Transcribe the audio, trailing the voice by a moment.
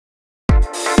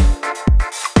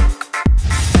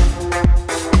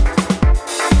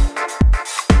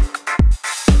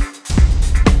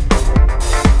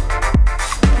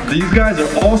guys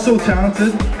are all so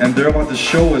talented, and they're about to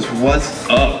show us what's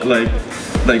up. Like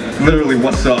literally,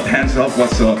 what's up? Hands up,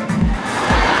 what's up?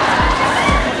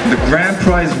 The grand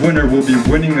prize winner will be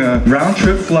winning a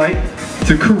round-trip flight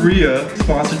to Korea,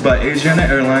 sponsored by Asiana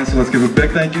Airlines. So let's give a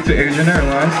big thank you to Asiana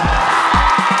Airlines.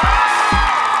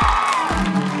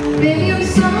 Baby, I'm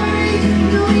sorry,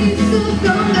 no need to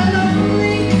go that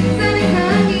lonely.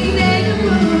 사랑하기 내가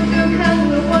부족한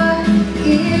걸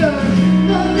이런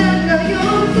너나가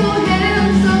용서해.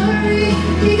 I'm sorry,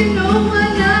 네가 너와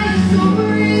나의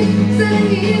story.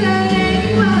 사랑이란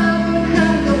내게 완벽한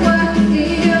거와 네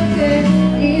곁에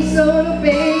있어도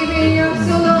baby, I'm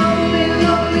so lonely,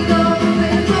 lonely,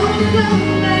 lonely, lonely,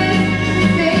 lonely.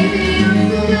 Baby, I'm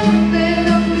so lonely,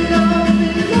 lonely, lonely,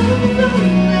 lonely, lonely.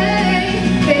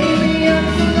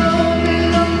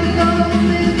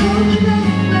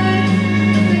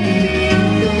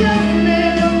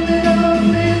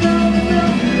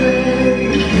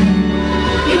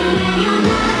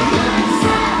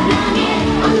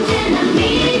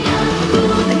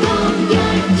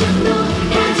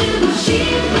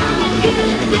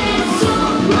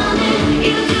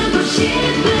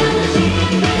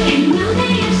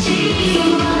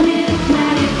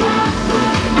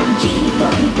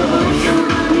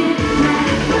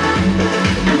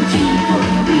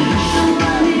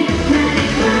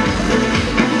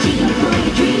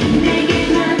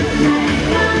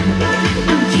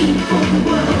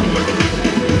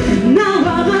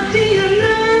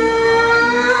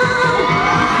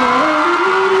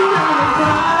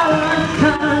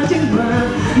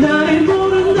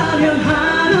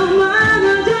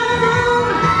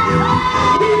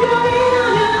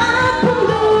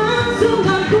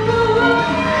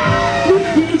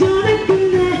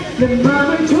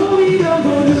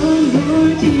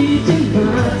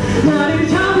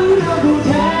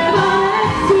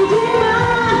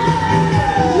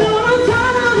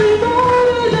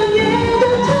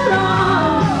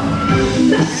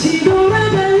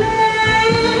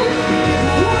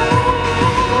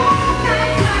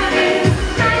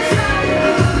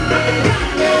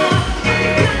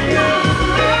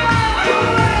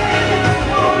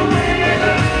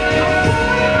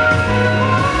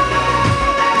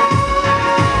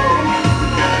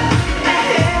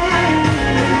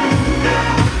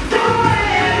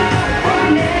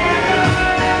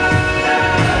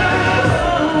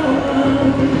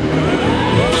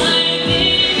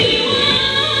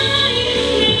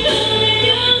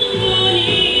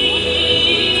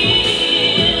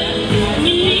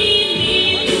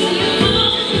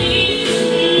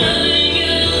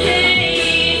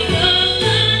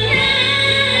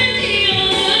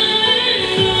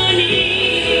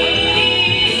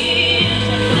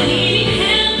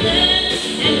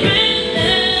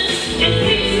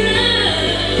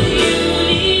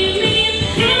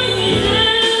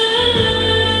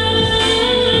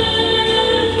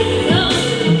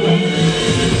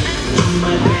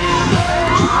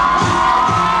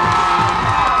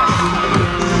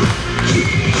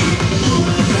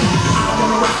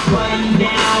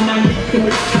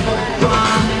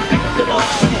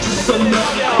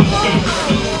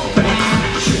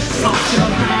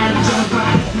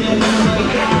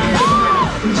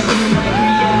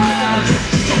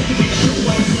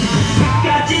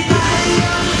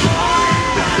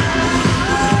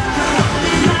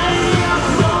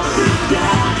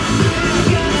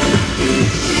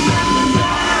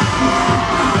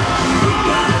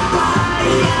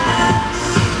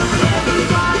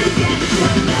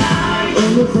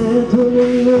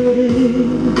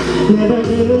 내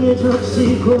발등에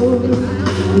적시고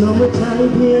너무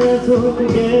창피해서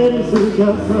고개를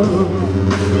숙였어.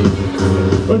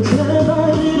 제발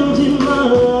이러지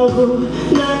말라고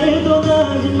날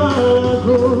떠나지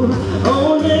말라고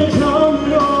오늘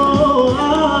처음으로